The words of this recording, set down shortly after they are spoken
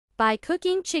By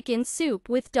cooking chicken soup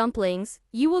with dumplings,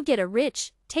 you will get a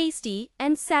rich, tasty,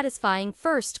 and satisfying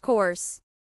first course.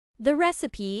 The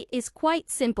recipe is quite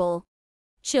simple.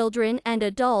 Children and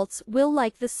adults will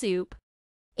like the soup.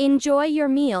 Enjoy your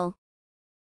meal.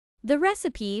 The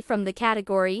recipe from the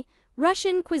category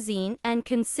Russian cuisine and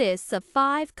consists of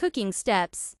 5 cooking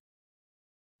steps.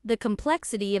 The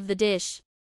complexity of the dish.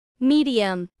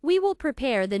 Medium. We will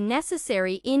prepare the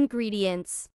necessary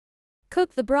ingredients.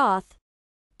 Cook the broth.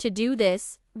 To do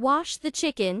this, wash the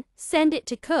chicken, send it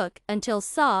to cook until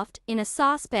soft in a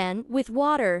saucepan with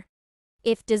water.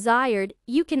 If desired,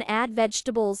 you can add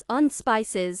vegetables and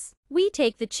spices. We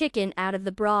take the chicken out of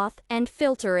the broth and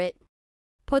filter it.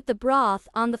 Put the broth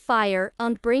on the fire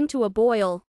and bring to a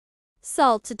boil.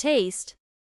 Salt to taste.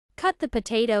 Cut the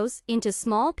potatoes into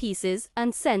small pieces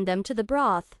and send them to the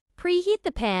broth. Preheat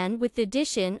the pan with the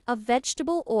addition of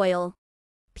vegetable oil.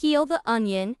 Peel the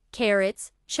onion,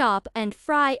 carrots, chop and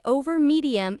fry over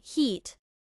medium heat.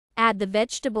 Add the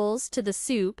vegetables to the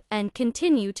soup and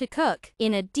continue to cook.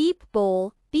 In a deep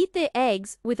bowl, beat the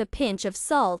eggs with a pinch of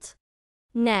salt.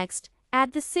 Next,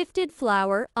 add the sifted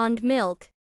flour and milk.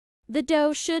 The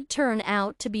dough should turn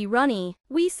out to be runny.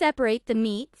 We separate the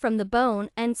meat from the bone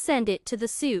and send it to the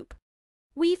soup.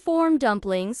 We form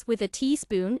dumplings with a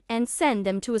teaspoon and send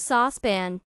them to a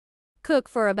saucepan. Cook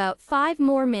for about 5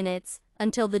 more minutes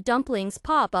until the dumplings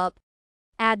pop up.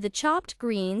 Add the chopped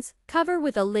greens, cover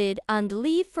with a lid and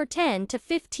leave for 10 to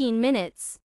 15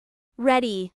 minutes. Ready.